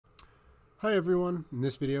Hi everyone, in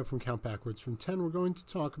this video from Count Backwards from 10 we're going to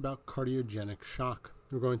talk about cardiogenic shock.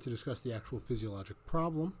 We're going to discuss the actual physiologic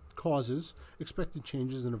problem, causes, expected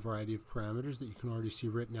changes in a variety of parameters that you can already see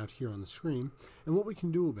written out here on the screen, and what we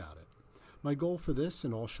can do about it. My goal for this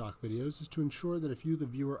and all shock videos is to ensure that if you, the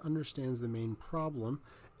viewer, understands the main problem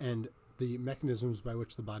and the mechanisms by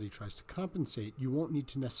which the body tries to compensate, you won't need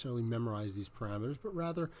to necessarily memorize these parameters, but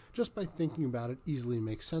rather, just by thinking about it, easily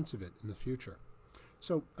make sense of it in the future.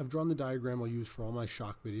 So I've drawn the diagram I'll use for all my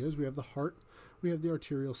shock videos. We have the heart, we have the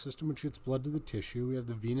arterial system, which gets blood to the tissue, we have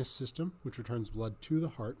the venous system, which returns blood to the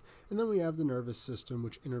heart, and then we have the nervous system,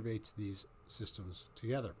 which innervates these systems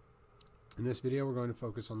together. In this video, we're going to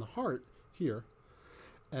focus on the heart here,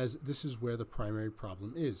 as this is where the primary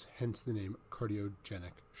problem is, hence the name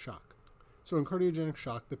cardiogenic shock. So in cardiogenic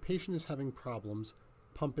shock, the patient is having problems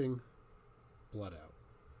pumping blood out.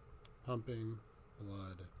 Pumping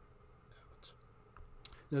blood out.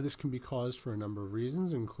 Now, this can be caused for a number of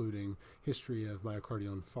reasons, including history of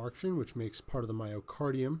myocardial infarction, which makes part of the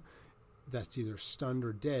myocardium that's either stunned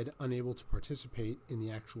or dead unable to participate in the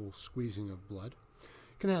actual squeezing of blood.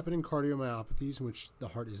 It can happen in cardiomyopathies in which the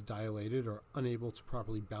heart is dilated or unable to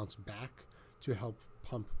properly bounce back to help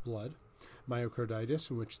pump blood.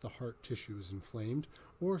 Myocarditis, in which the heart tissue is inflamed,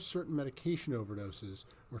 or certain medication overdoses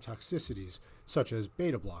or toxicities, such as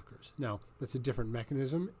beta blockers. Now, that's a different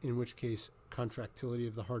mechanism, in which case contractility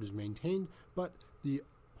of the heart is maintained, but the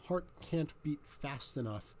heart can't beat fast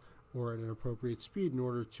enough or at an appropriate speed in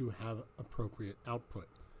order to have appropriate output.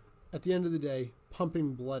 At the end of the day,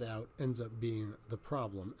 pumping blood out ends up being the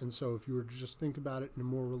problem. And so if you were to just think about it in a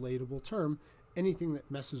more relatable term, anything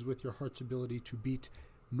that messes with your heart's ability to beat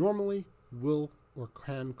normally will or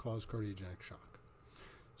can cause cardiogenic shock.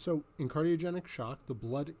 So in cardiogenic shock, the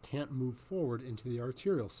blood can't move forward into the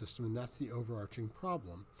arterial system, and that's the overarching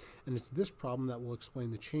problem. And it's this problem that will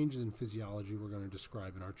explain the changes in physiology we're going to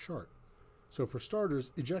describe in our chart. So for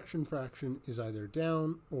starters, ejection fraction is either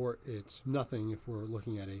down or it's nothing if we're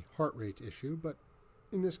looking at a heart rate issue, but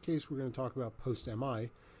in this case we're going to talk about post-MI,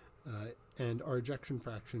 and our ejection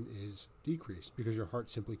fraction is decreased because your heart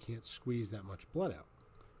simply can't squeeze that much blood out.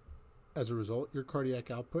 As a result, your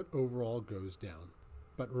cardiac output overall goes down.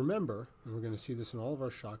 But remember, and we're going to see this in all of our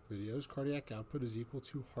shock videos, cardiac output is equal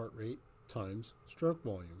to heart rate times stroke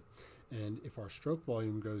volume. And if our stroke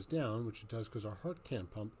volume goes down, which it does because our heart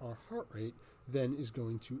can't pump, our heart rate then is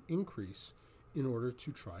going to increase in order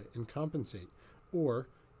to try and compensate. Or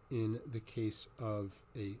in the case of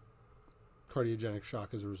a cardiogenic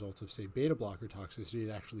shock as a result of, say, beta blocker toxicity,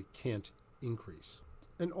 it actually can't increase.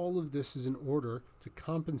 And all of this is in order to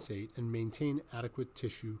compensate and maintain adequate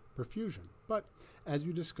tissue perfusion. But as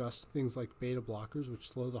you discussed, things like beta blockers, which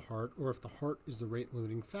slow the heart, or if the heart is the rate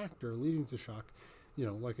limiting factor leading to shock,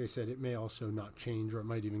 like I said, it may also not change, or it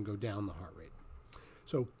might even go down the heart rate.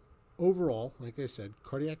 So overall, like I said,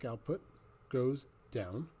 cardiac output goes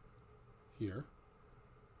down here.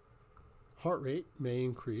 Heart rate may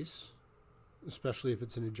increase, especially if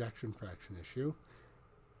it's an ejection fraction issue,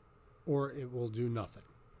 or it will do nothing.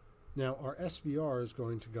 Now, our SVR is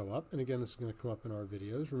going to go up, and again, this is going to come up in our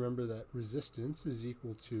videos. Remember that resistance is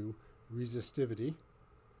equal to resistivity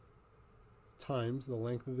times the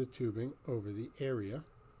length of the tubing over the area.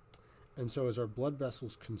 And so as our blood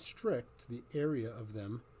vessels constrict, the area of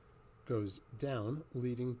them goes down,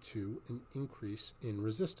 leading to an increase in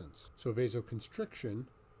resistance. So vasoconstriction,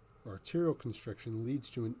 or arterial constriction, leads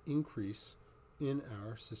to an increase in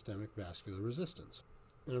our systemic vascular resistance.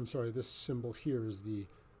 And I'm sorry, this symbol here is the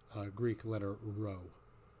Greek letter rho.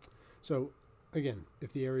 So again,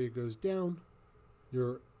 if the area goes down,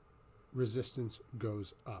 your resistance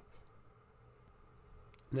goes up.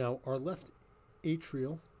 Now, our left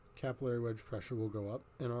atrial capillary wedge pressure will go up,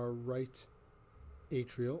 and our right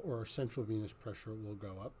atrial, or our central venous pressure, will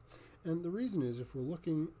go up. And the reason is, if we're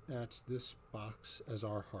looking at this box as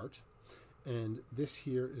our heart, and this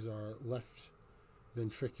here is our left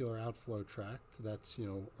ventricular outflow tract, that's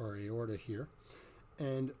our aorta here,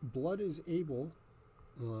 and blood is able,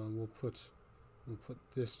 we'll put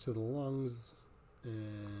this to the lungs,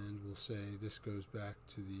 and we'll say this goes back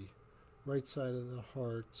to the right side of the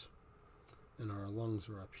heart, and our lungs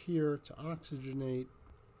are up here to oxygenate.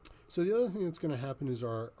 So the other thing that's going to happen is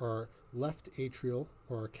our left atrial,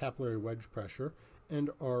 or our capillary wedge pressure, and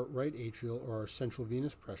our right atrial, or our central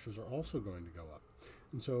venous pressures, are also going to go up.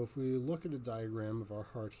 And so if we look at a diagram of our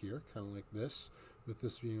heart here, kind of like this, with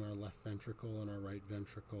this being our left ventricle and our right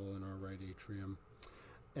ventricle and our right atrium,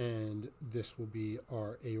 and this will be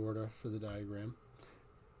our aorta for the diagram,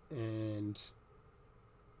 and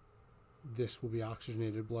this will be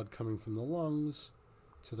oxygenated blood coming from the lungs,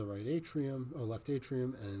 to the right atrium or left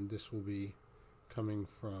atrium, and this will be coming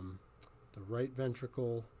from the right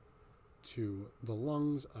ventricle to the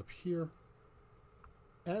lungs up here.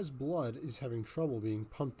 As blood is having trouble being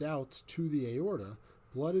pumped out to the aorta,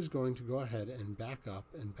 blood is going to go ahead and back up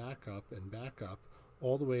and back up and back up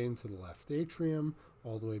all the way into the left atrium,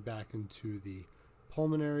 all the way back into the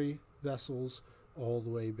pulmonary vessels, all the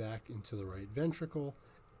way back into the right ventricle,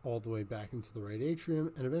 all the way back into the right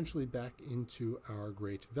atrium, and eventually back into our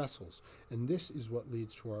great vessels. And this is what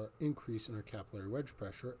leads to our increase in our capillary wedge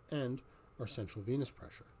pressure and our central venous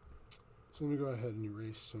pressure. So let me go ahead and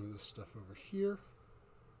erase some of this stuff over here.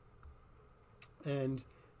 And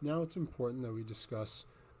now it's important that we discuss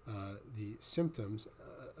the symptoms.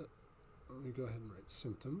 Let me go ahead and write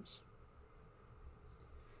symptoms.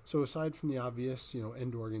 So aside from the obvious,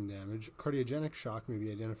 end organ damage, cardiogenic shock may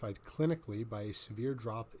be identified clinically by a severe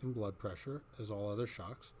drop in blood pressure, as all other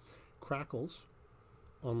shocks, crackles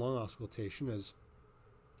on lung auscultation as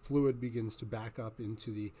fluid begins to back up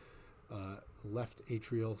into the left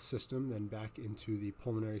atrial system, then back into the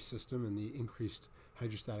pulmonary system, and the increased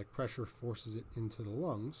hydrostatic pressure forces it into the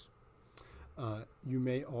lungs. You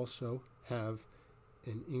may also have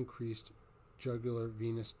an increased jugular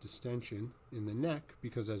venous distension in the neck,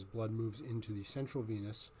 because as blood moves into the central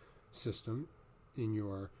venous system in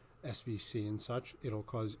your SVC and such, it'll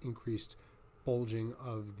cause increased bulging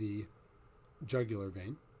of the jugular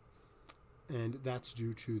vein, and that's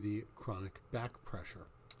due to the chronic back pressure.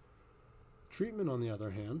 Treatment, on the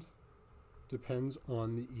other hand, depends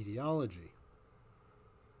on the etiology.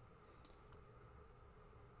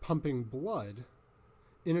 Pumping blood,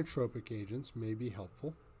 inotropic agents may be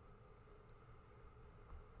helpful,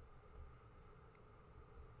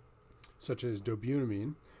 such as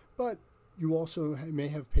dobutamine, but you also may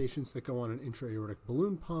have patients that go on an intra-aortic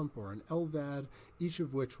balloon pump or an LVAD, each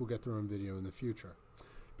of which will get their own video in the future.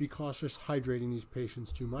 Be cautious hydrating these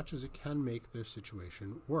patients too much, as it can make their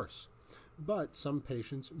situation worse. But some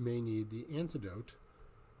patients may need the antidote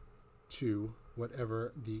to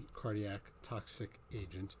whatever the cardiac toxic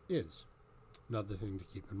agent is. Another thing to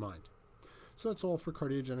keep in mind. So that's all for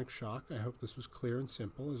cardiogenic shock. I hope this was clear and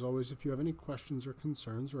simple. As always, if you have any questions or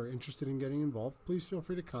concerns or are interested in getting involved, please feel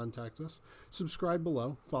free to contact us. Subscribe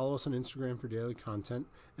below, follow us on Instagram for daily content,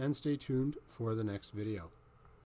 and stay tuned for the next video.